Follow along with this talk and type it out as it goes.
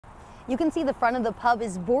You can see the front of the pub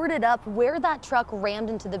is boarded up where that truck rammed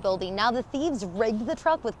into the building. Now the thieves rigged the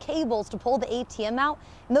truck with cables to pull the ATM out,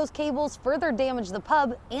 and those cables further damaged the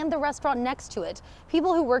pub and the restaurant next to it.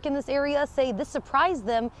 People who work in this area say this surprised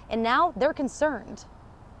them, and now they're concerned.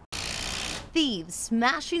 Thieves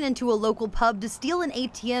smashing into a local pub to steal an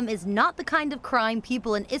ATM is not the kind of crime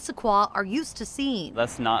people in Issaquah are used to seeing.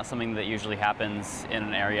 That's not something that usually happens in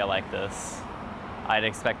an area like this. I'd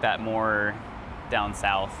expect that more down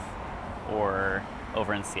south or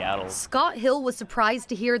over in Seattle. Scott Hill was surprised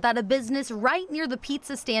to hear that a business right near the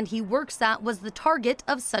pizza stand he works at was the target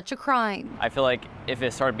of such a crime. I feel like if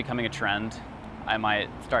it started becoming a trend, I might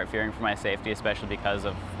start fearing for my safety, especially because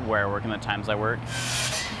of where I work and the times I work.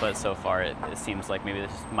 But so far, it seems like maybe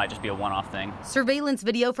this might just be a one-off thing. Surveillance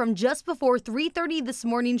video from just before 3:30 this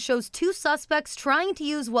morning shows two suspects trying to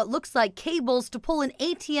use what looks like cables to pull an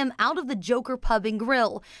ATM out of the Joker Pub and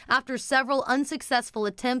Grill. After several unsuccessful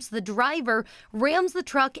attempts, the driver rams the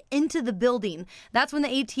truck into the building. That's when the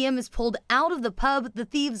ATM is pulled out of the pub, the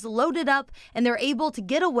thieves load it up, and they're able to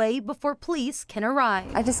get away before police can arrive.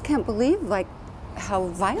 I just can't believe how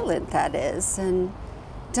violent that is, and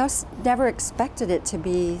just never expected it to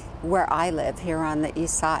be where I live here on the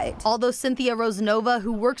east side. Although Cynthia Rosanova,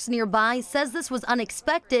 who works nearby, says this was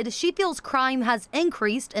unexpected, she feels crime has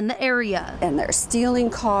increased in the area. And they're stealing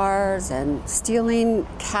cars and stealing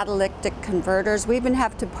catalytic converters. We even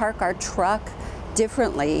have to park our truck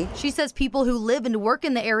differently. She says people who live and work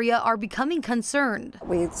in the area are becoming concerned.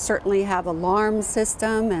 We certainly have alarm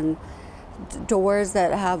system and doors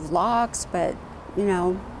that have locks, but you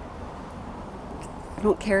know, I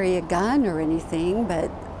don't carry a gun or anything, but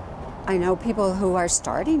I know people who are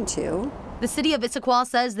starting to. The city of Issaquah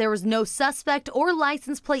says there was no suspect or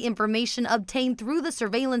license plate information obtained through the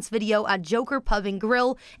surveillance video at Joker Pub and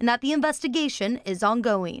Grill, and that the investigation is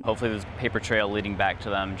ongoing. Hopefully there's a paper trail leading back to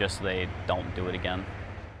them just so they don't do it again.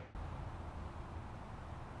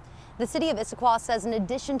 The city of Issaquah says in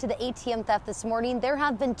addition to the ATM theft this morning, there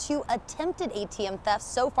have been 2 attempted ATM thefts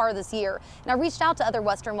so far this year. And I reached out to other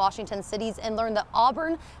Western Washington cities and learned that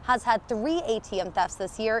Auburn has had 3 ATM thefts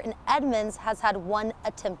this year and Edmonds has had 1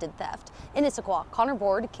 attempted theft. In Issaquah, Connor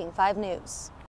Board, King 5 News.